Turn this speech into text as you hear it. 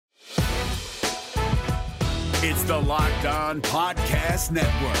It's the Locked On Podcast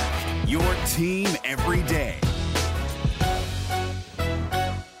Network, your team every day.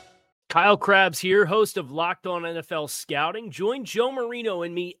 Kyle Krabs here, host of Locked On NFL Scouting. Join Joe Marino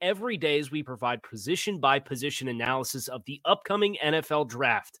and me every day as we provide position-by-position analysis of the upcoming NFL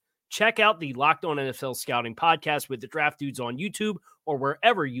Draft. Check out the Locked On NFL Scouting podcast with the Draft Dudes on YouTube or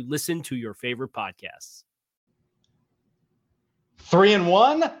wherever you listen to your favorite podcasts.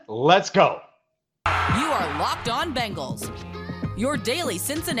 3-1, let's go. You are Locked On Bengals, your daily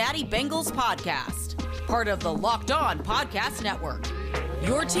Cincinnati Bengals podcast. Part of the Locked On Podcast Network,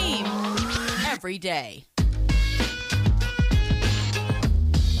 your team every day.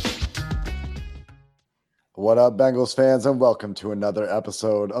 What up, Bengals fans, and welcome to another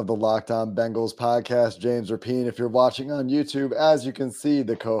episode of the Locked On Bengals podcast. James Rapine, if you're watching on YouTube, as you can see,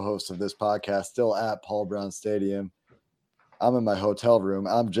 the co-host of this podcast still at Paul Brown Stadium. I'm in my hotel room.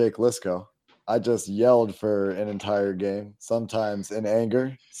 I'm Jake Lisco. I just yelled for an entire game, sometimes in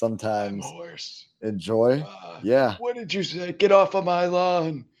anger, sometimes in joy. Yeah. What did you say? Get off of my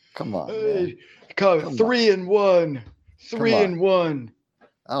lawn. Come on, man. Come 3-1. 3-1.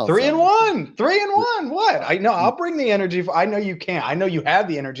 3-1. 3-1. What? I know. I'll bring the energy. I know you can. I know you have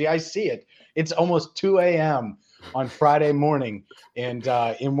the energy. I see it. It's almost 2 a.m. on Friday morning, and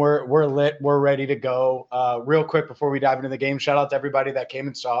we're lit. We're ready to go. Real quick before we dive into the game, shout out to everybody that came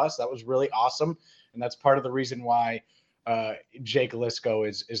and saw us. That was really awesome, and that's part of the reason why Jake Lisco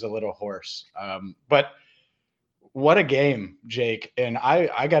is a little hoarse. But what a game, Jake! And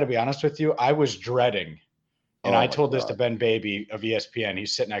I got to be honest with you, I was dreading. And I told this to Ben Baby of ESPN.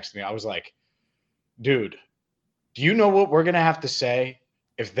 He's sitting next to me. I was like, dude, do you know what we're going to have to say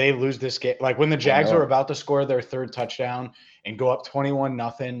if they lose this game? Like when the Jags are about to score their third touchdown and go up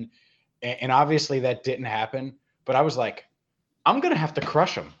 21-0. And obviously that didn't happen. But I was like, I'm going to have to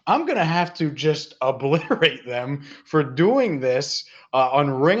crush them. I'm going to have to just obliterate them for doing this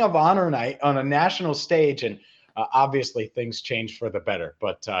on Ring of Honor night on a national stage. And obviously things changed for the better,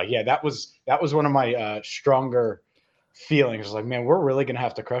 but yeah, that was one of my stronger feelings. Like, man, we're really going to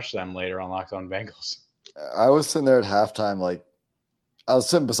have to crush them later on Locked On Bengals. I was sitting there at halftime, like I was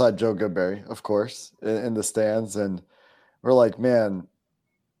sitting beside Joe Goodberry, of course, in the stands. And we're like, man,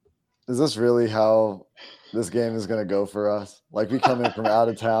 is this really how this game is going to go for us? Like we come in from out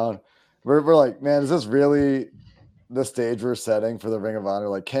of town. We're like, man, is this really the stage we're setting for the Ring of Honor?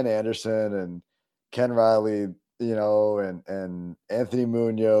 Like Ken Anderson and Ken Riley, and Anthony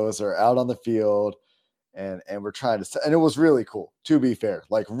Munoz are out on the field, and we're trying to. And it was really cool, to be fair,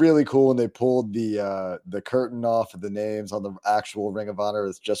 like really cool when they pulled the curtain off of the names on the actual Ring of Honor.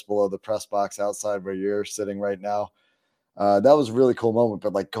 It's just below the press box outside where you're sitting right now. That was a really cool moment.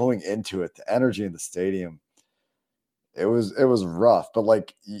 But like going into it, the energy in the stadium, it was rough. But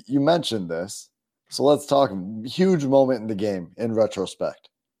like you mentioned this, so let's talk. Huge moment in the game in retrospect,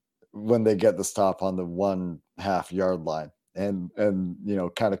 when they get the stop on the 1.5 yard line and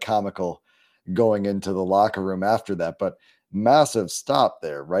kind of comical going into the locker room after that, but massive stop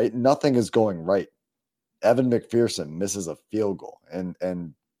there, right? Nothing is going right. Evan McPherson misses a field goal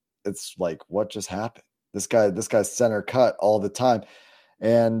and it's like, what just happened? This guy's center cut all the time.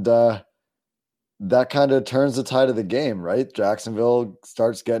 And that kind of turns the tide of the game, right? Jacksonville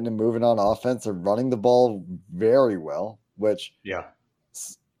starts getting and moving on offense. They're running the ball very well, which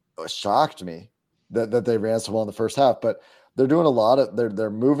shocked me that they ran so well in the first half, but they're doing a lot of they're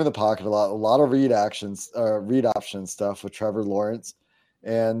moving the pocket a lot of read option stuff with Trevor Lawrence,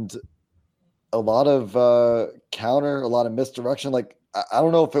 and a lot of counter, a lot of misdirection. Like I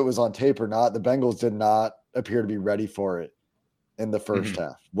don't know if it was on tape or not. The Bengals did not appear to be ready for it in the first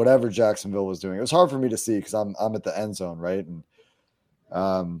half. Whatever Jacksonville was doing, it was hard for me to see because I'm at the end zone, right?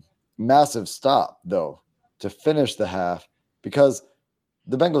 And massive stop though to finish the half because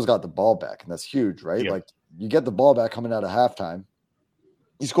the Bengals got the ball back, and that's huge, right? Yep. Like you get the ball back coming out of halftime,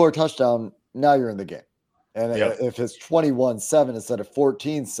 you score a touchdown, now you're in the game. And if it's 21-7 instead of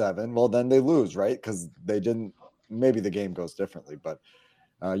 14-7, well, then they lose, right? Because they didn't. Maybe the game goes differently, but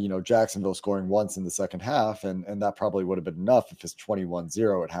Jacksonville scoring once in the second half, and that probably would have been enough if it's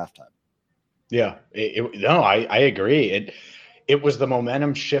 21-0 at halftime. Yeah, I agree. It was the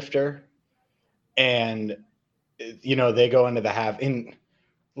momentum shifter, and they go into the half. And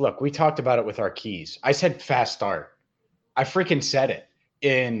look, we talked about it with our keys. I said fast start. I freaking said it.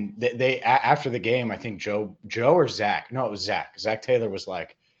 And they after the game, I think Joe or Zach. No, it was Zach. Zach Taylor was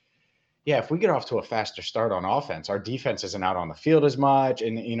like, yeah, if we get off to a faster start on offense, our defense isn't out on the field as much.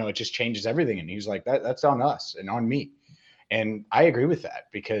 And, it just changes everything. And he's like, that's on us and on me. And I agree with that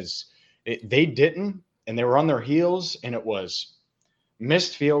because they didn't, and they were on their heels, and it was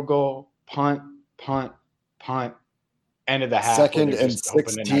missed field goal, punt, punt, end of the half. Second and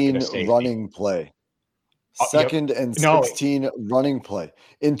 16 running play. Second and 16 running play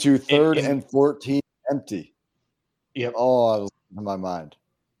into third and 14 empty. Yep. Oh, I was in my mind.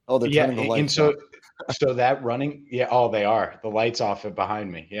 Oh, they're turning the lights off. So that running, they are. The lights off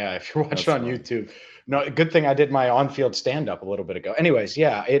behind me. Yeah, if you're watching on YouTube. No, good thing I did my on-field stand-up a little bit ago. Anyways,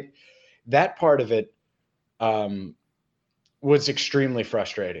 that part of it was extremely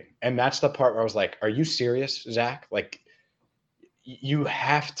frustrating. And that's the part where I was like, are you serious, Zach? Like, you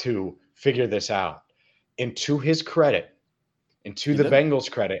have to figure this out. And to his credit, and to the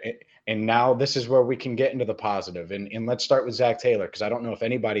Bengals' credit, and now this is where we can get into the positive. And let's start with Zach Taylor, because I don't know if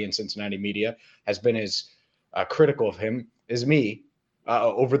anybody in Cincinnati media has been as critical of him as me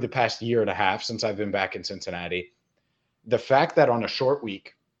over the past year and a half since I've been back in Cincinnati. The fact that on a short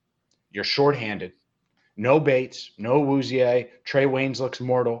week, you're shorthanded, no Bates, no Wouzier, Trey Waynes looks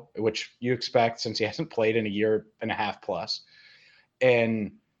mortal, which you expect since he hasn't played in a year and a half plus,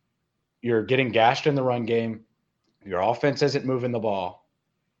 and you're getting gashed in the run game. Your offense isn't moving the ball.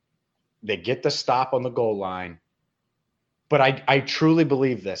 They get the stop on the goal line. But I truly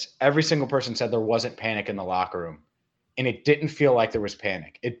believe this. Every single person said there wasn't panic in the locker room. And it didn't feel like there was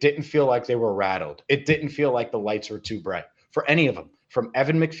panic. It didn't feel like they were rattled. It didn't feel like the lights were too bright for any of them, from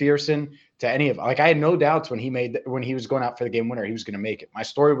Evan McPherson to any of them. Like, I had no doubts when he was going out for the game winner, he was going to make it. My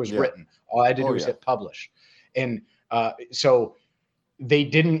story was written. All I had to do was hit publish. And so they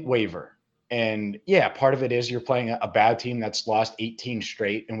didn't waver. And part of it is you're playing a bad team that's lost 18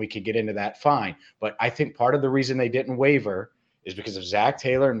 straight, and we could get into that fine. But I think part of the reason they didn't waver is because of Zach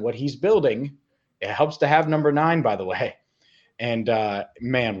Taylor and what he's building. It helps to have number 9, by the way. And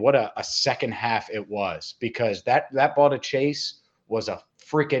man, what a second half it was, because that ball to Chase was a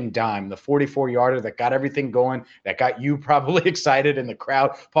freaking dime. The 44-yarder that got everything going, that got you probably excited in the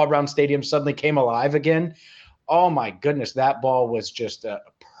crowd. Paul Brown Stadium suddenly came alive again. Oh my goodness, that ball was just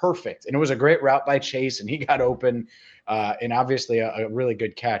perfect. And it was a great route by Chase, and he got open, and obviously a really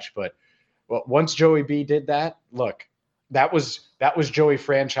good catch. But once Joey B did that, look, that was Joey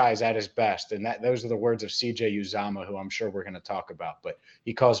franchise at his best. And those are the words of CJ Uzama, who I'm sure we're going to talk about. But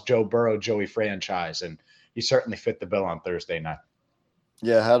he calls Joe Burrow Joey franchise, and he certainly fit the bill on Thursday night.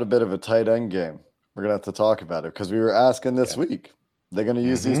 Yeah, had a bit of a tight end game. We're going to have to talk about it because we were asking this week, they're going to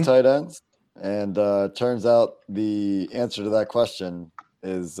use these tight ends? And turns out the answer to that question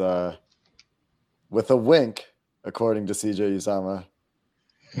is with a wink, according to CJ Uzama,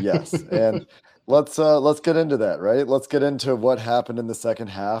 yes. And let's get into that, right? Let's get into what happened in the second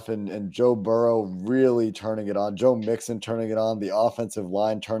half and Joe Burrow really turning it on, Joe Mixon turning it on, the offensive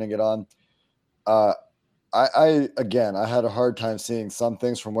line turning it on. I had a hard time seeing some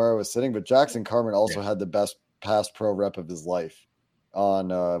things from where I was sitting, but Jackson Carman also had the best pass pro rep of his life on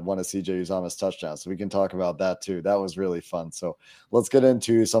one of CJ Uzama's touchdowns. So we can talk about that too. That was really fun. So let's get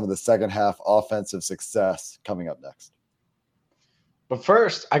into some of the second half offensive success coming up next. But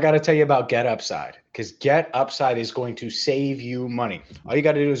first, I got to tell you about Get Upside, because Get Upside is going to save you money. All you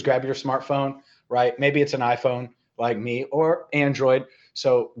got to do is grab your smartphone, right? Maybe it's an iPhone like me or Android.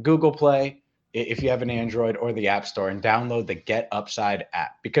 So Google Play, if you have an Android, or the App Store, and download the Get Upside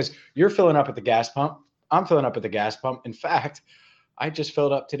app, because you're filling up at the gas pump. I'm filling up at the gas pump. In fact, I just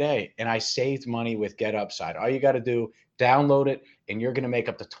filled up today, and I saved money with Get Upside. All you got to do, download it, and you're going to make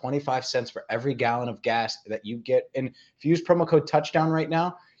up to 25 cents for every gallon of gas that you get. And if you use promo code Touchdown right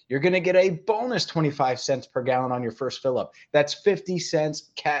now, you're going to get a bonus 25 cents per gallon on your first fill up. That's 50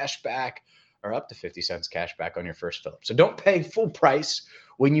 cents cash back, or up to 50 cents cash back on your first fill up. So don't pay full price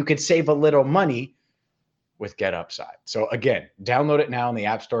when you could save a little money with Get Upside. So again, download it now in the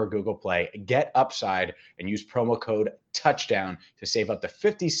App Store or Google Play. Get Upside and use promo code Touchdown to save up to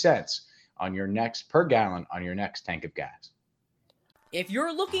 50 cents on your next per gallon on your next tank of gas. If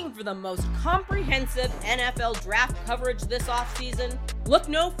you're looking for the most comprehensive NFL draft coverage this offseason, look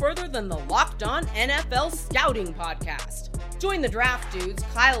no further than the Locked On NFL Scouting Podcast. Join the draft dudes,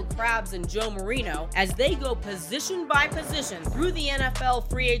 Kyle Krabs and Joe Marino, as they go position by position through the NFL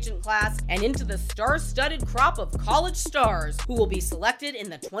free agent class and into the star-studded crop of college stars who will be selected in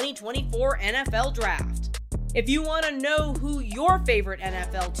the 2024 NFL Draft. If you want to know who your favorite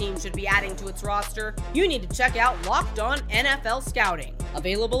NFL team should be adding to its roster, you need to check out Locked On NFL Scouting,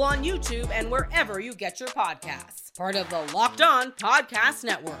 available on YouTube and wherever you get your podcasts. Part of the Locked On Podcast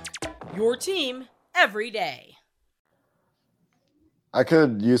Network, your team every day. I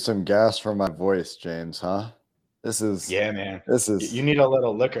could use some gas for my voice, James, huh? Man. You need a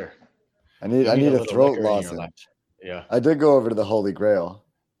little liquor. I need a throat lozenge. Yeah. I did go over to the Holy Grail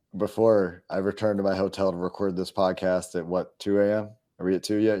before I returned to my hotel to record this podcast at 2 a.m.? Are we at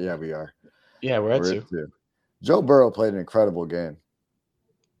 2 yet? Yeah, we are. Yeah, we're at 2. Joe Burrow played an incredible game.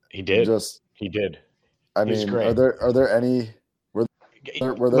 He did. He did. I mean, are there any were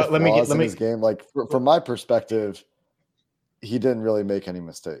there flaws in his game? Like from my perspective, he didn't really make any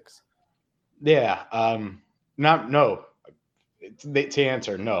mistakes. Yeah. To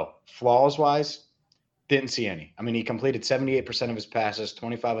answer, no. Flaws wise, didn't see any. I mean, he completed 78% of his passes,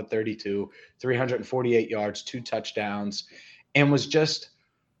 25 of 32, 348 yards, 2 touchdowns, and was just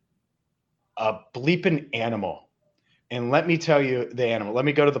a bleeping animal. And let me tell you the animal. Let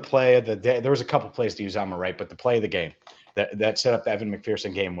me go to the play of the day. There was a couple plays to use Uzama, right? But the play of the game that set up the Evan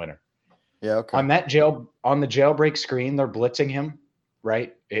McPherson game winner. Yeah, okay. On the jailbreak screen, they're blitzing him,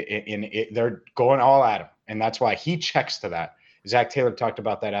 right? They're going all at him. And that's why he checks to that. Zach Taylor talked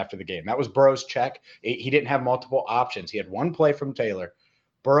about that after the game. That was Burrow's check. He didn't have multiple options. He had one play from Taylor.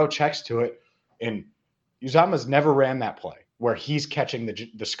 Burrow checks to it, and Uzama's never ran that play where he's catching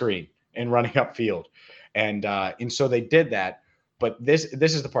the screen and running upfield. And so they did that. But this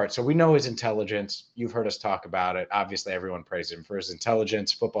is the part. So we know his intelligence. You've heard us talk about it. Obviously, everyone praises him for his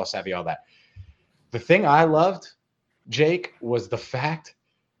intelligence, football savvy, all that. The thing I loved, Jake, was the fact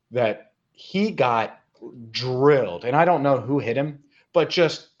that he got drilled. And I don't know who hit him, but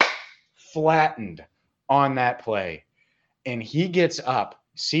just flattened on that play. And he gets up,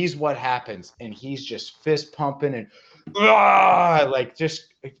 sees what happens, and he's just fist pumping and like just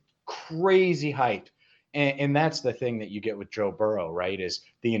crazy hype. And that's the thing that you get with Joe Burrow, right, is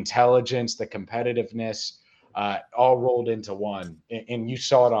the intelligence, the competitiveness, all rolled into one. And you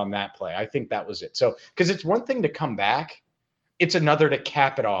saw it on that play. I think that was it. So because it's one thing to come back, it's another to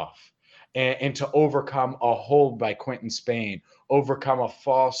cap it off and to overcome a hold by Quentin Spain, overcome a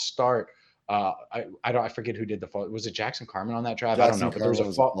false start. I forget who did the false. Was it Jackson Carman on that drive? I don't know, but there was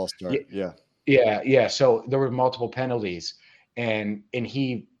a false start. Yeah. So there were multiple penalties, and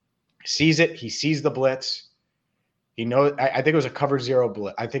he sees it. He sees the blitz. He knows. I think it was a cover 0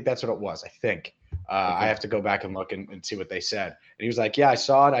 blitz. I think that's what it was. I think. I have to go back and look and see what they said. And he was like, yeah, I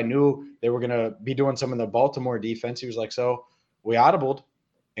saw it. I knew they were going to be doing some of the Baltimore defense. He was like, so we audibled,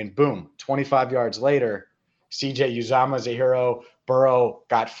 and boom, 25 yards later, CJ Uzama's a hero. Burrow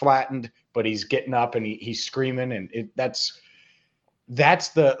got flattened, but he's getting up and he's screaming. And that's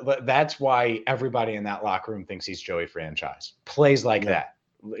why everybody in that locker room thinks he's Joey Franchise. Plays like that.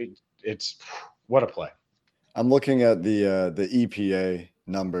 It's what a play. I'm looking at the EPA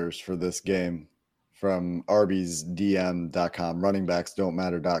numbers for this game from arbysdm.com,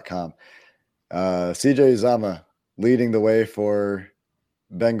 runningbacksdon'tmatter.com. CJ Uzama leading the way for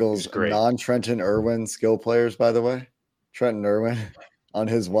Bengals non-Trenton Irwin skill players, by the way. Trenton Irwin on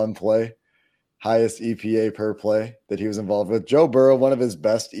his one play, highest EPA per play that he was involved with. Joe Burrow, one of his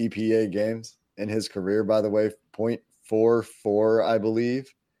best EPA games in his career, by the way, 0.44, I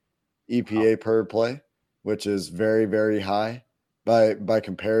believe, EPA per play, which is very, very high. By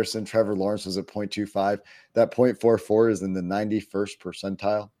comparison, Trevor Lawrence was at 0.25. That 0.44 is in the 91st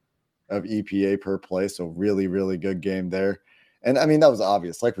percentile of EPA per play. So really, really good game there. And I mean, that was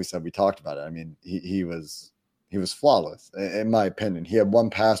obvious. Like we said, we talked about it. I mean, he was flawless in my opinion. He had one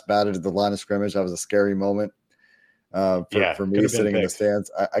pass batted at the line of scrimmage. That was a scary moment for me sitting in the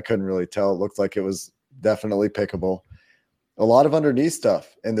stands. I couldn't really tell. It looked like it was definitely pickable. A lot of underneath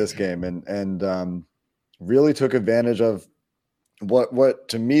stuff in this game, and really took advantage of what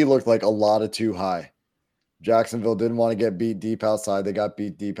to me looked like a lot of too high. Jacksonville didn't want to get beat deep outside. They got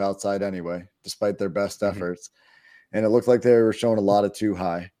beat deep outside anyway, despite their best efforts. And it looked like they were showing a lot of too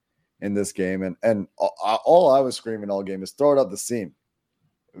high in this game. And all I was screaming all game is throw it up the seam.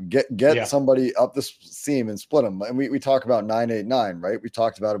 Get somebody up the seam and split them. And we talk about 9-8-9, right? We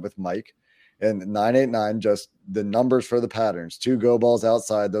talked about it with Mike. And 9-8-9, just the numbers for the patterns. 2 go balls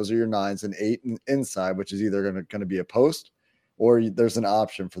outside, those are your 9s, and 8 inside, which is either going to be a post or there's an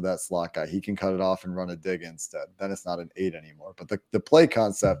option for that slot guy. He can cut it off and run a dig instead. Then it's not an 8 anymore. But the play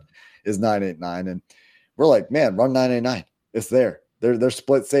concept is 9-8-9. And we're like, man, run 9-8-9. It's there. They're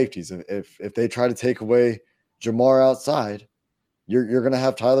split safeties. If they try to take away Jamar outside, you're going to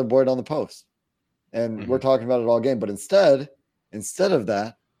have Tyler Boyd on the post. And we're talking about it all game. But instead of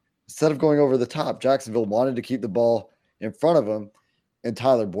that, instead of going over the top, Jacksonville wanted to keep the ball in front of them, and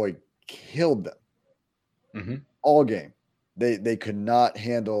Tyler Boyd killed them all game. They could not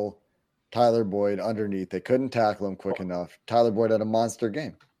handle Tyler Boyd underneath. They couldn't tackle him quick enough. Tyler Boyd had a monster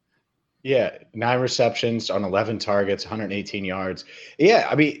game. Yeah, 9 receptions on 11 targets, 118 yards. Yeah,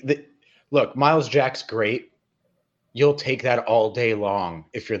 I mean, look, Miles Jack's great. You'll take that all day long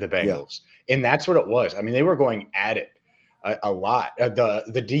if you're the Bengals. Yeah. And that's what it was. I mean, they were going at it a lot.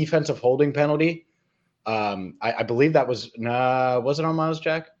 The defensive holding penalty I believe that was it on Miles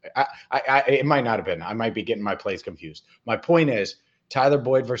Jack? It might not have been. I might be getting my plays confused. My point is Tyler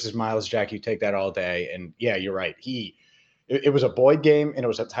Boyd versus Miles Jack. You take that all day, and yeah, you're right. It was a Boyd game and it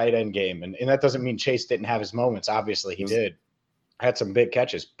was a tight end game, and that doesn't mean Chase didn't have his moments. Obviously, he did. Had some big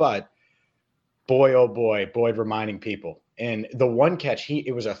catches, but boy, oh boy, Boyd reminding people. And the one catch,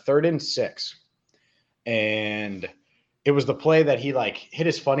 it was a 3rd and 6, and it was the play that he like hit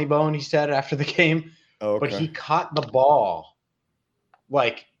his funny bone. He said after the game. Okay. But he caught the ball.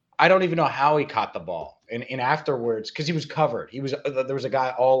 Like, I don't even know how he caught the ball. And afterwards, because he was covered, there was a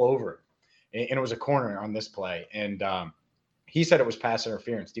guy all over it, and it was a corner on this play. And he said it was pass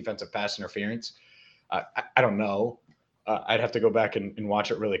interference, defensive pass interference. I don't know. I'd have to go back and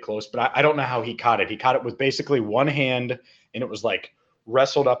watch it really close, but I don't know how he caught it. He caught it with basically one hand, and it was like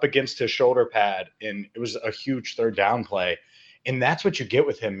wrestled up against his shoulder pad, and it was a huge 3rd down play. And that's what you get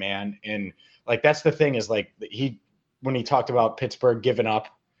with him, man. And like, that's the thing is like when he talked about Pittsburgh giving up,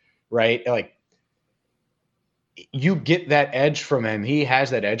 right? Like, you get that edge from him. He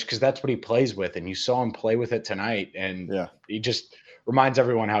has that edge because that's what he plays with. And you saw him play with it tonight. And he just reminds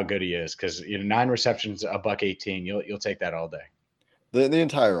everyone how good he is. Cause 9 receptions, $118. You'll take that all day. The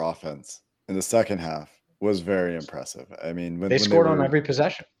entire offense in the second half was very impressive. I mean, they scored on every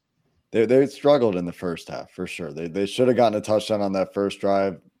possession. They struggled in the first half for sure. They should have gotten a touchdown on that first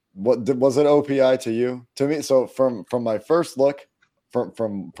drive. What was it OPI to you? To me, so from my first look, from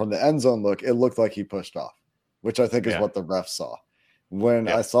the end zone look, it looked like he pushed off, which I think is what the refs saw. When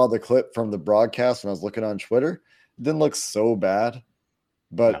I saw the clip from the broadcast when I was looking on Twitter, it didn't look so bad.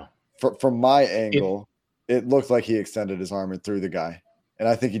 But from my angle, it looked like he extended his arm and threw the guy. And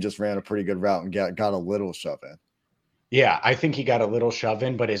I think he just ran a pretty good route and got a little shove in. Yeah, I think he got a little shove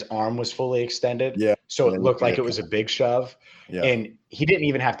in, but his arm was fully extended. Yeah. So it looked like it was a big shove. Yeah. And he didn't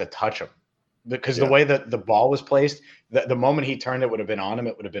even have to touch him because the way that the ball was placed, the moment he turned, it would have been on him.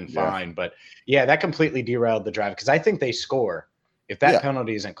 It would have been fine. But that completely derailed the drive because I think they score. If that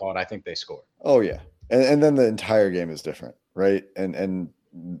penalty isn't called, I think they score. Oh, yeah. And then the entire game is different, right? And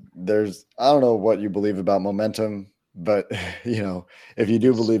there's, I don't know what you believe about momentum, but, if you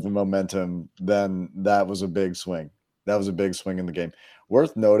do believe in momentum, then that was a big swing. That was a big swing in the game.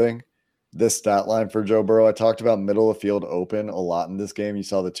 Worth noting, this stat line for Joe Burrow, I talked about middle of field open a lot in this game. You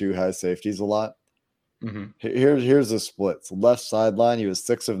saw the 2 high safeties a lot. Mm-hmm. Here's the splits. Left sideline, he was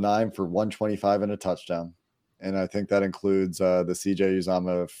 6 of 9 for 125 and a touchdown. And I think that includes the CJ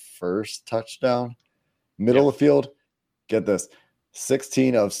Uzomah first touchdown. Middle of field, get this,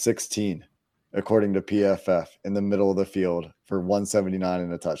 16 of 16, according to PFF, in the middle of the field for 179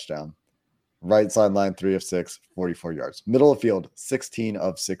 and a touchdown. Right sideline, 3 of 6, 44 yards. Middle of field, 16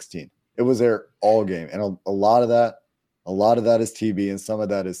 of 16. It was there all game. And a lot of that is TB and some of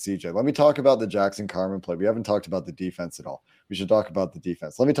that is CJ. Let me talk about the Jackson Carman play. We haven't talked about the defense at all. We should talk about the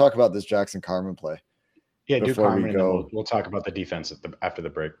defense. Let me talk about this Jackson Carman play. Yeah, do Carman, and then we'll talk about the defense after the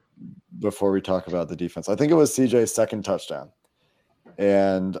break. Before we talk about the defense, I think it was CJ's second touchdown.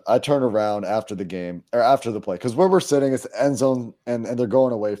 And I turn around after the game, or after the play, because where we're sitting is the end zone, and they're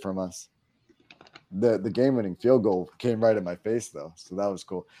going away from us. The game-winning field goal came right in my face, though, so that was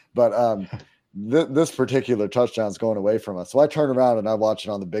cool. But this particular touchdown is going away from us. So I turn around, and I watch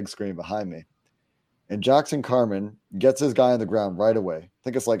it on the big screen behind me. And Jackson Carman gets his guy on the ground right away. I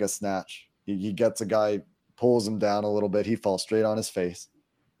think it's like a snatch. He gets a guy, pulls him down a little bit. He falls straight on his face.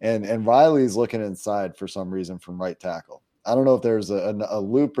 And Riley's looking inside for some reason from right tackle. I don't know if there's a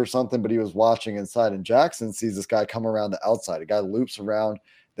loop or something, but he was watching inside. And Jackson sees this guy come around the outside. A guy loops around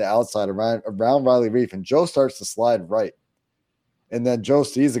the outside, around Riley Reef, and Joe starts to slide right. And then Joe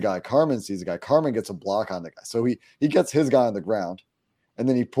sees a guy. Carman sees a guy. Carman gets a block on the guy. So he gets his guy on the ground. And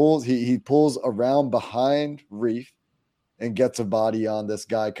then he pulls around behind Reef and gets a body on this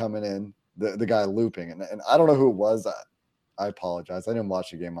guy coming in, the guy looping. And I don't know who it was. I apologize. I didn't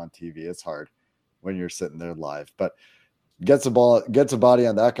watch the game on TV. It's hard when you're sitting there live. But gets a body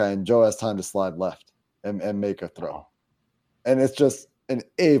on that guy, and Joe has time to slide left and make a throw. And it's just an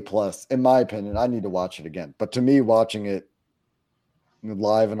A+, in my opinion. I need to watch it again. But to me, watching it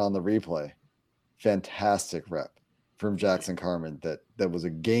live and on the replay, fantastic rep from Jackson Carman. That was a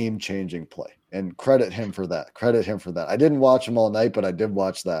game-changing play. And credit him for that. I didn't watch him all night, but I did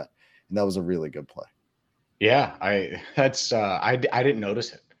watch that. And that was a really good play. Yeah, I didn't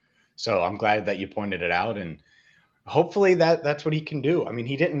notice it. So I'm glad that you pointed it out. And hopefully that's what he can do. I mean,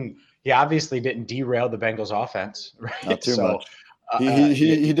 he obviously didn't derail the Bengals offense, right? Not too much.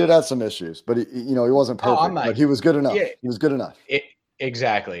 He did have some issues, but he wasn't perfect, but he was good enough. Yeah, he was good enough.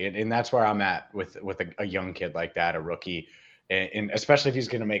 Exactly. And that's where I'm at with a young kid like that, a rookie. and especially if he's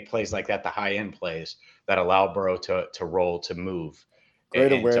going to make plays like that, the high end plays that allow Burrow to roll, to move,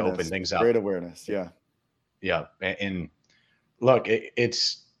 Great and awareness. to open things up. Great awareness. Yeah. Yeah. And look,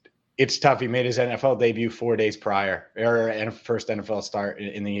 it's tough. He made his NFL debut 4 days prior, or first NFL start,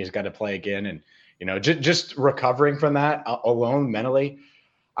 and then he's got to play again. And, just recovering from that alone mentally,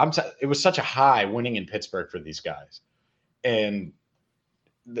 it was such a high winning in Pittsburgh for these guys. And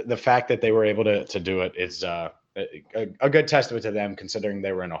the fact that they were able to do it is a good testament to them, considering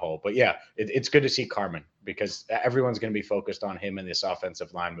they were in a hole. But yeah, it's good to see Carmen, because everyone's going to be focused on him and this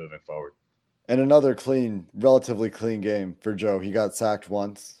offensive line moving forward. And another relatively clean game for Joe. He got sacked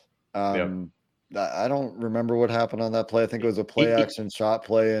once. I don't remember what happened on that play. I think it was a play action shot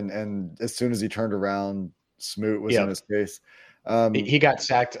play. And as soon as he turned around, Smoot was in his face. He got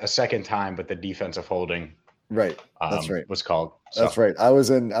sacked a second time, but the defensive holding. Right. That's right. Was called. So. That's right. I was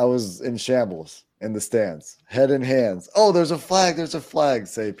in shambles in the stands, head in hands. Oh, there's a flag,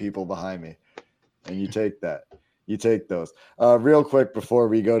 say people behind me. And you take that. You take those. Real quick before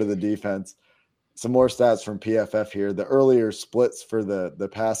we go to the defense, some more stats from PFF here. The earlier splits for the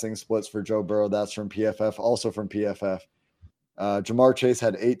passing splits for Joe Burrow, that's from PFF. Also from PFF. Jamar Chase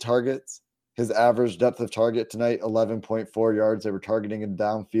had 8 targets. His average depth of target tonight, 11.4 yards. They were targeting him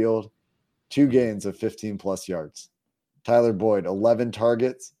downfield. 2 gains of 15-plus yards. Tyler Boyd, 11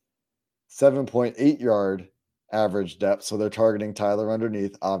 targets, 7.8 yard average depth. So they're targeting Tyler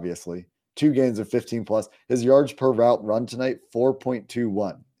underneath, obviously. 2 gains of 15-plus. His yards per route run tonight,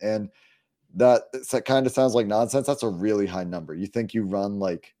 4.21. And that kind of sounds like nonsense. That's a really high number. You think you run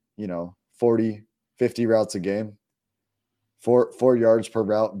 40, 50 routes a game? 4 yards per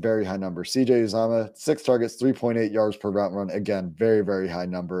route, very high number. CJ Uzomah, 6 targets, 3.8 yards per route run. Again, very, very high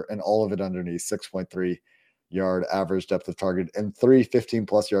number. And all of it underneath, 6.3 yard average depth of target, and 3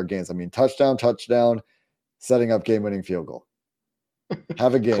 15-plus yard gains. I mean, touchdown, setting up game-winning field goal.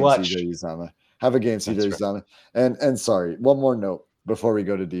 Have a game, CJ Uzomah. Have a game, CJ Uzomah. And sorry, one more note before we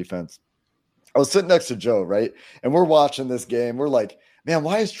go to defense. I was sitting next to Joe, right? And we're watching this game. We're like, man,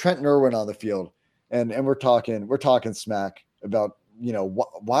 why is Trent Irwin on the field? And we're talking smack about,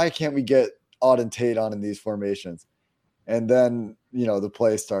 why can't we get Auden Tate on in these formations? And then, the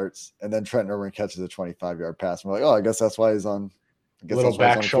play starts, and then Trent Irwin catches a 25-yard pass. We're like, oh, I guess that's why he's on. Little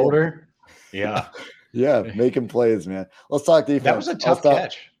back shoulder. Yeah. Yeah, making plays, man. Let's talk defense. That was a tough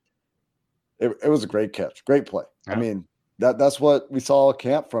catch. It was a great catch. Great play. Yeah. I mean, that's what we saw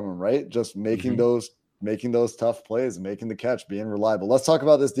camp from him, right? Just making those tough plays, making the catch, being reliable. Let's talk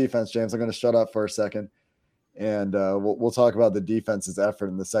about this defense, James. I'm going to shut up for a second, and we'll talk about the defense's effort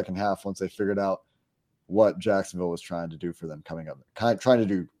in the second half once they figured out what Jacksonville was trying to do for them coming up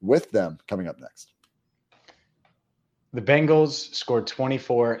next. The Bengals scored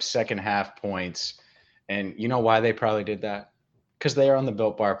 24 second half points, and you know why they probably did that? Because they are on the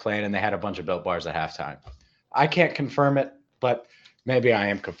Built Bar plan, and they had a bunch of Built Bars at halftime. I can't confirm it, but maybe I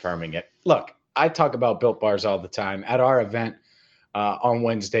am confirming it. Look, I talk about Built Bars all the time. At our event on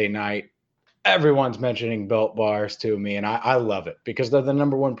Wednesday night, everyone's mentioning Built Bars to me, and I love it because they're the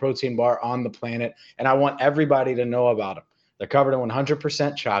number 1 protein bar on the planet, and I want everybody to know about them. They're covered in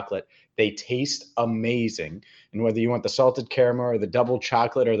 100% chocolate. They taste amazing, and whether you want the salted caramel or the double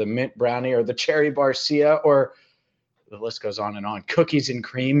chocolate or the mint brownie or the cherry barcia or the list goes on and on, cookies and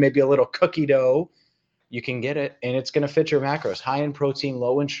cream, maybe a little cookie dough, you can get it, and it's going to fit your macros. High in protein,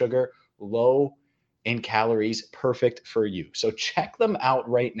 low in sugar, low in calories, perfect for you. So check them out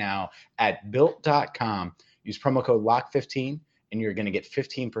right now at built.com. Use promo code LOCK15 and you're going to get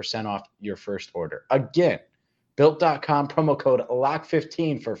 15% off your first order. Again, built.com, promo code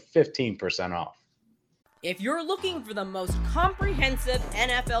LOCK15 for 15% off. If you're looking for the most comprehensive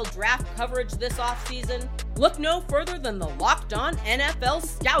NFL draft coverage this offseason, look no further than the Locked On NFL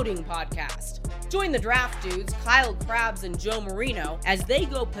Scouting Podcast. Join the draft dudes, Kyle Krabs and Joe Marino, as they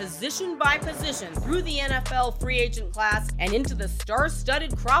go position by position through the NFL free agent class and into the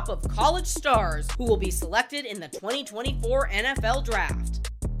star-studded crop of college stars who will be selected in the 2024 NFL Draft.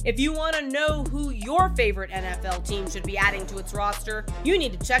 If you want to know who your favorite NFL team should be adding to its roster, you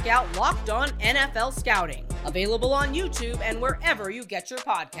need to check out Locked On NFL Scouting, available on YouTube and wherever you get your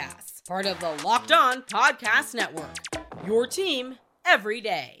podcasts. Part of the Locked On Podcast Network, your team every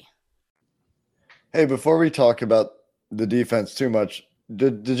day. Hey, before we talk about the defense too much,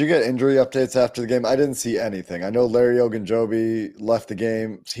 did you get injury updates after the game? I didn't see anything. I know Larry Ogunjobi left the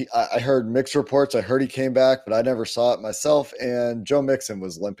game. I heard mixed reports. I heard he came back, but I never saw it myself. And Joe Mixon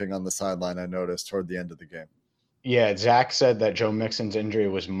was limping on the sideline, I noticed, toward the end of the game. Yeah, Zach said that Joe Mixon's injury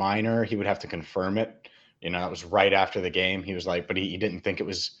was minor. He would have to confirm it. That was right after the game. He was like, but he didn't think it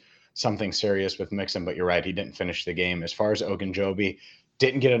was something serious with Mixon, but you're right, he didn't finish the game. As far as Ogunjobi,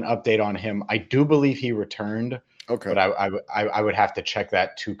 didn't get an update on him. I do believe he returned, but I would have to check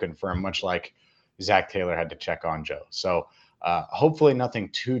that to confirm, much like Zach Taylor had to check on Joe. So hopefully nothing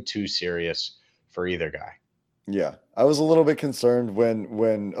too serious for either guy. Yeah, I was a little bit concerned when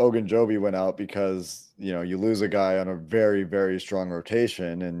Ogunjobi went out because, you lose a guy on a very, very strong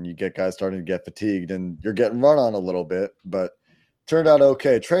rotation and you get guys starting to get fatigued and you're getting run on a little bit, but turned out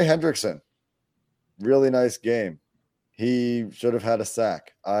okay. Trey Hendrickson, really nice game. He should have had a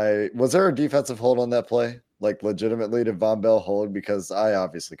sack. Was there a defensive hold on that play? Like legitimately, did Von Bell hold? Because I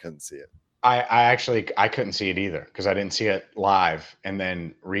obviously couldn't see it. I couldn't see it either because I didn't see it live, and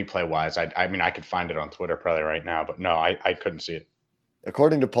then replay wise, I mean I could find it on Twitter probably right now, but no, I couldn't see it.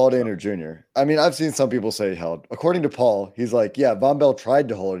 According to Paul Dehner Jr., I mean I've seen some people say he held. According to Paul, he's like, yeah, Von Bell tried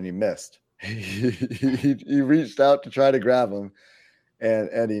to hold and he missed. he reached out to try to grab him,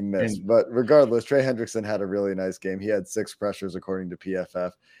 and he missed. But regardless, Trey Hendrickson had a really nice game. He had 6 pressures according to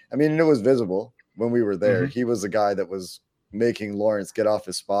PFF. I mean, it was visible when we were there. He was the guy that was making Lawrence get off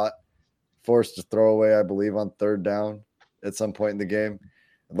his spot. Forced to throw away, I believe, on 3rd down at some point in the game,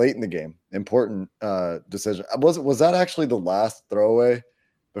 late in the game. Important decision. Was that actually the last throwaway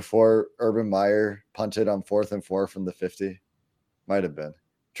before Urban Meyer punted on 4th and 4 from the 50? Might have been.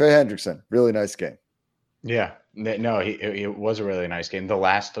 Trey Hendrickson, really nice game. Yeah, no, it was a really nice game. The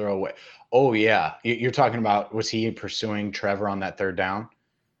last throwaway. Oh yeah, you're talking about, was he pursuing Trevor on that 3rd down?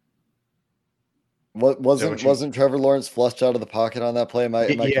 Wasn't Trevor Lawrence flushed out of the pocket on that play? Am I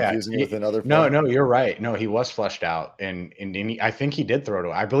confusing it with another play? No, you're right. No, he was flushed out, and I think he did throw to.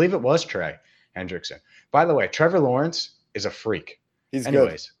 I believe it was Trey Hendrickson. By the way, Trevor Lawrence is a freak. He's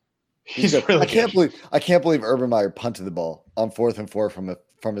good. He's good. Really I can't believe Urban Meyer punted the ball on 4th and 4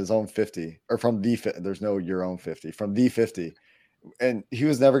 from his own 50 or from the. There's no your own 50 from the 50, and he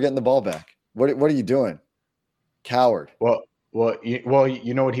was never getting the ball back. What are you doing, coward? Well,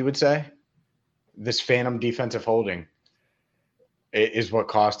 you know what he would say? This phantom defensive holding is what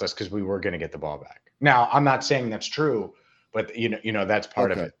cost us because we were going to get the ball back. Now, I'm not saying that's true, but that's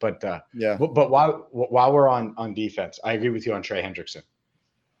part of it. But yeah. But while we're on defense, I agree with you on Trey Hendrickson.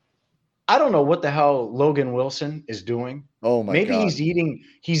 I don't know what the hell Logan Wilson is doing. Oh my God. Maybe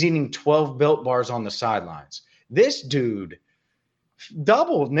he's eating 12 Built Bars on the sidelines. This dude,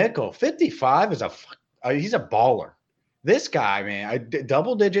 double nickel, 55 he's a baller. This guy, man,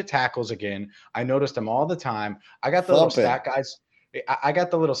 double-digit tackles again. I noticed him all the time. I got the little stat guys. I got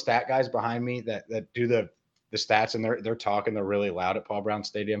the little stat guys behind me that do the stats, and they're talking. They're really loud at Paul Brown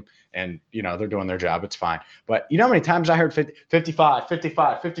Stadium, and they're doing their job. It's fine. But you know how many times I heard 55 with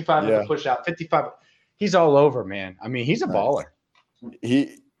the push out, 55. He's all over, man. I mean, he's a baller.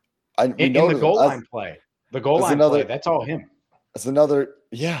 In the goal line play. The goal line play. That's all him. It's another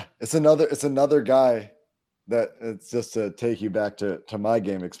guy. That it's just to take you back to my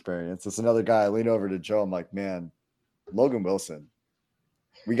game experience. It's another guy. I lean over to Joe. I'm like, man, Logan Wilson,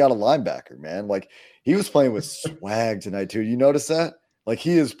 we got a linebacker, man. Like he was playing with swag tonight too. You notice that? Like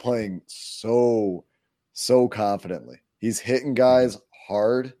he is playing so confidently. He's hitting guys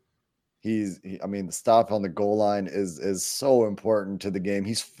hard. I mean, the stop on the goal line is so important to the game.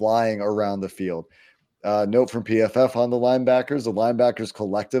 He's flying around the field. Note from PFF on the linebackers. The linebackers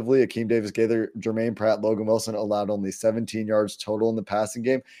collectively, Akeem Davis-Gaither, Jermaine Pratt, Logan Wilson allowed only 17 yards total in the passing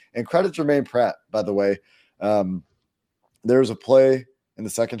game. And credit Jermaine Pratt, by the way. There's a play in the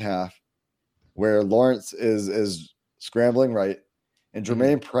second half where Lawrence is scrambling right, and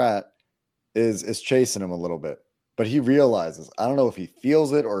Jermaine Pratt is chasing him a little bit. But he realizes, I don't know if he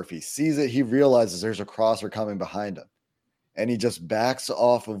feels it or if he sees it, he realizes there's a crosser coming behind him. And he just backs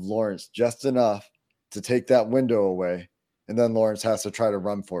off of Lawrence just enough to take that window away, and then Lawrence has to try to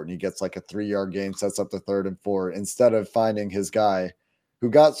run for it, and he gets like a 3-yard gain, sets up the 3rd and 4, instead of finding his guy who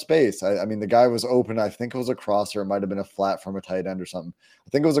got space. I mean, the guy was open. I think it was a crosser. It might have been a flat from a tight end or something. I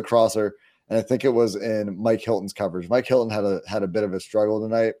think it was a crosser, and I think it was in Mike Hilton's coverage. Mike Hilton had a bit of a struggle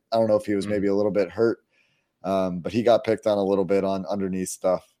tonight. I don't know if he was maybe a little bit hurt, but he got picked on a little bit on underneath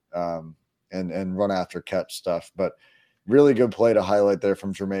stuff and run after catch stuff. But really good play to highlight there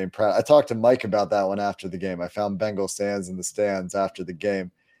from Jermaine Pratt. I talked to Mike about that one after the game. I found Bengals fans in the stands after the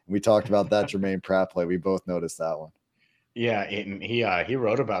game. We talked about that Jermaine Pratt play. We both noticed that one. Yeah, and he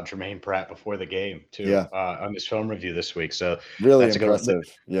wrote about Jermaine Pratt before the game too on his film review this week. So really impressive.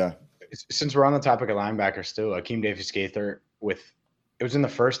 Yeah. Since we're on the topic of linebackers too, Akeem Davis-Gaither it was in the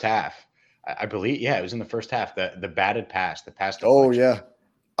first half, I believe. Yeah, it was in the first half. The batted pass, the pass. Oh yeah.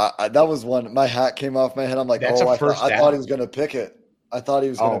 That was one. My hat came off my head. I'm like, I thought he was going to pick it. I thought he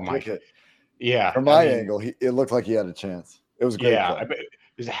was going to pick it. Yeah. From my angle, it looked like he had a chance. It was great. Yeah.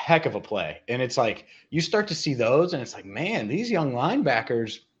 is a heck of a play. And it's like you start to see those, and it's like, man, these young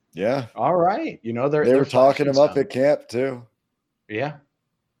linebackers, all right. You know, they were talking him up at camp too. Yeah,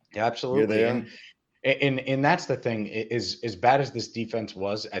 absolutely. And that's the thing, is as bad as this defense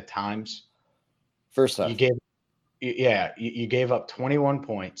was at times. First half, you gave up 21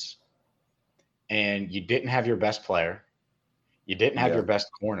 points, and you didn't have your best player. You didn't have your best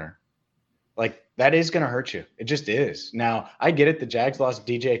corner. Like, that is going to hurt you. It just is. Now, I get it. The Jags lost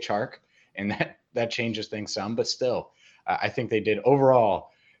DJ Chark, and that changes things some. But still, I think they did.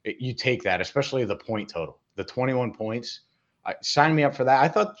 Overall, you take that, especially the point total. The 21 points. Sign me up for that. I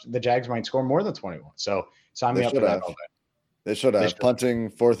thought the Jags might score more than 21. So sign me up for that all day. They should have.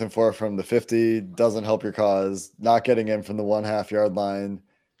 Punting 4th and 4 from the 50 doesn't help your cause. Not getting in from the 1.5 yard line,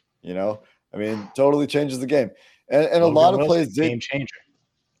 I mean, totally changes the game. And a lot of plays did. Game changer.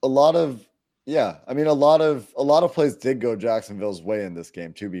 A lot of plays did go Jacksonville's way in this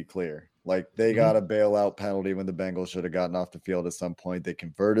game, to be clear. Like, they got a bailout penalty when the Bengals should have gotten off the field at some point. They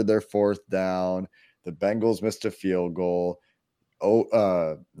converted their 4th down. The Bengals missed a field goal.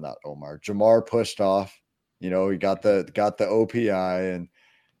 Not Omar. Jamar pushed off. He got the OPI,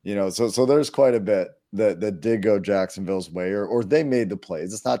 and so there's quite a bit that did go Jacksonville's way, or they made the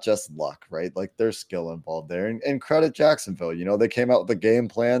plays. It's not just luck, right? Like, there's skill involved there, and credit Jacksonville. They came out with a game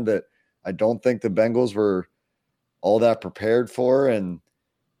plan that I don't think the Bengals were all that prepared for, and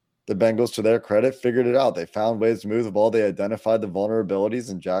the Bengals, to their credit, figured it out. They found ways to move the ball. They identified the vulnerabilities,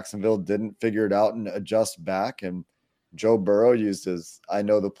 and Jacksonville didn't figure it out and adjust back. And Joe Burrow used his I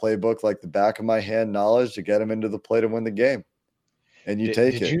know the playbook like the back of my hand knowledge to get him into the play to win the game. And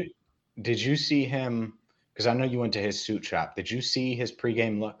Did you see him? Because I know you went to his suit shop. Did you see his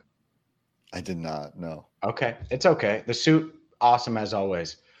pregame look? I did not, no. Okay. It's okay. The suit, awesome as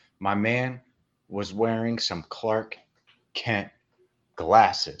always. My man was wearing some Clark Kent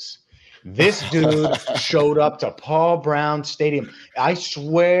glasses. This dude showed up to Paul Brown Stadium. I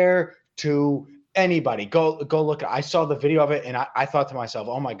swear to anybody, go look. I saw the video of it, and I thought to myself,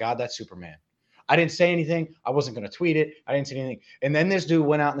 oh my God, that's Superman. I didn't say anything. I wasn't going to tweet it. I didn't say anything. And then this dude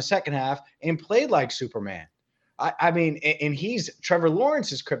went out in the second half and played like Superman. I mean, and he's Trevor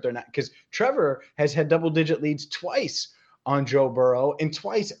Lawrence's kryptonite, because Trevor has had double-digit leads twice on Joe Burrow, and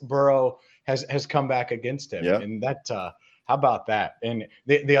twice Burrow has come back against him. Yep. And that, how about that? And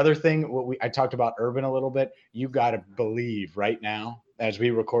the other thing, I talked about Urban a little bit. You got to believe right now, as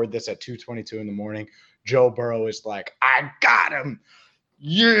we record this at 2:22 in the morning, Joe Burrow is like, I got him.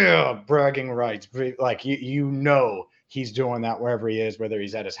 Yeah, bragging rights. Like, he's doing that wherever he is, whether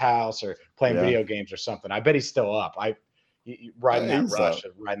he's at his house or playing video games or something. I bet he's still up. Riding that rush,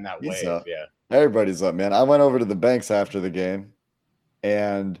 riding that wave. Up. Yeah, everybody's up, man. I went over to the banks after the game,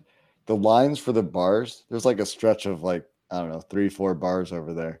 and the lines for the bars, there's like a stretch of like, I don't know, 3-4 bars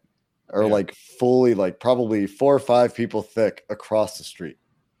over there, or like fully, like probably 4 or 5 people thick across the street,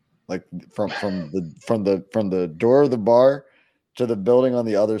 like from the door of the bar to the building on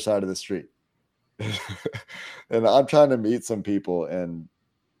the other side of the street. And I'm trying to meet some people, and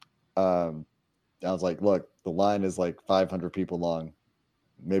I was like, look, the line is like 500 people long.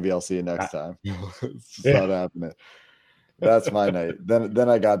 Maybe I'll see you next time. It's not happening. That's my night. Then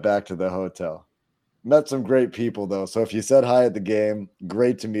I got back to the hotel. Met some great people, though. So if you said hi at the game,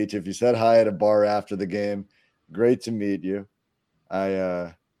 great to meet you. If you said hi at a bar after the game, great to meet you.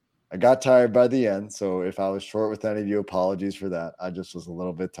 I got tired by the end, so if I was short with any of you, apologies for that. I just was a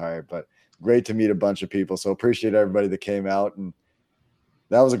little bit tired, but great to meet a bunch of people. So appreciate everybody that came out, and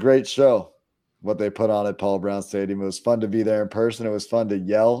that was a great show, what they put on at Paul Brown Stadium. It was fun to be there in person. It was fun to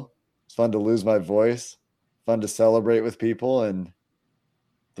yell. It's fun to lose my voice. Fun to celebrate with people, and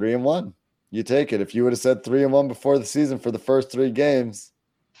 3-1. You take it. If you would have said 3-1 before the season for the first 4 games,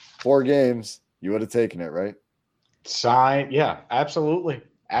 you would have taken it, right? Yeah, absolutely.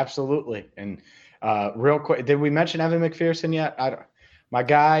 Absolutely. And real quick, did we mention Evan McPherson yet? My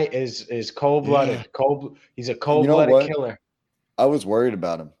guy is cold-blooded. Yeah. He's a cold-blooded killer. I was worried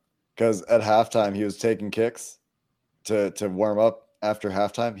about him because at halftime he was taking kicks to warm up after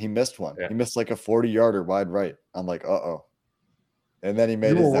halftime. He missed one. Yeah. He missed like a 40-yarder wide right. I'm like, uh-oh. And then he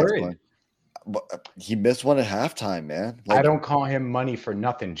made his next one. He missed one at halftime, man. Like, I don't call him money for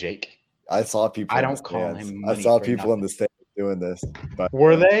nothing, Jake. I saw people. I don't call him money. I saw people in the stands doing this. But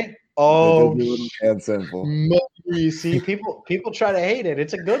were they? Oh, and simple. You see, people try to hate it.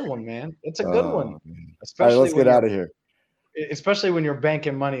 It's a good one, man. It's a good one. Especially all right, let's get out of here. Especially when you're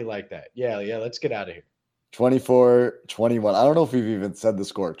banking money like that. Yeah, let's get out of here. 24-21. I don't know if we've even said the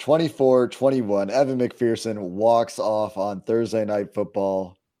score. 24-21. Evan McPherson walks off on Thursday Night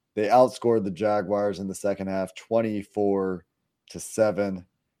Football. They outscored the Jaguars in the second half, 24-7.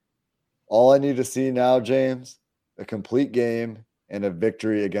 All I need to see now, James, a complete game and a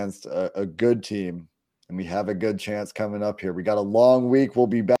victory against a good team. And we have a good chance coming up here. We got a long week. We'll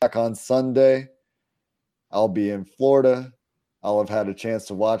be back on Sunday. I'll be in Florida. I'll have had a chance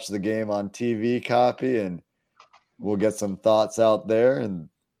to watch the game on TV copy, and we'll get some thoughts out there, and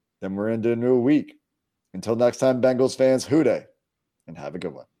then we're into a new week. Until next time, Bengals fans, hooday, and have a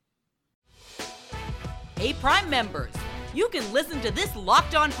good one. Hey, Prime members, you can listen to this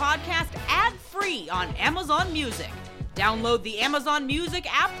Locked On podcast ad-free on Amazon Music. Download the Amazon Music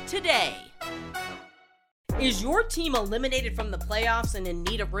app today. Is your team eliminated from the playoffs and in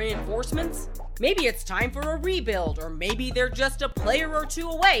need of reinforcements? Maybe it's time for a rebuild, or maybe they're just a player or two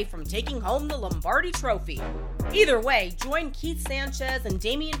away from taking home the Lombardi Trophy. Either way, join Keith Sanchez and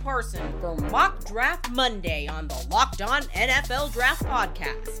Damian Parson for Mock Draft Monday on the Locked On NFL Draft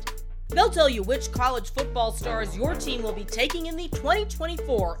Podcast. They'll tell you which college football stars your team will be taking in the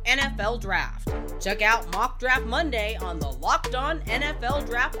 2024 NFL Draft. Check out Mock Draft Monday on the Locked On NFL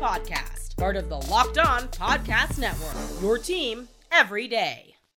Draft Podcast, part of the Locked On Podcast Network. Your team every day.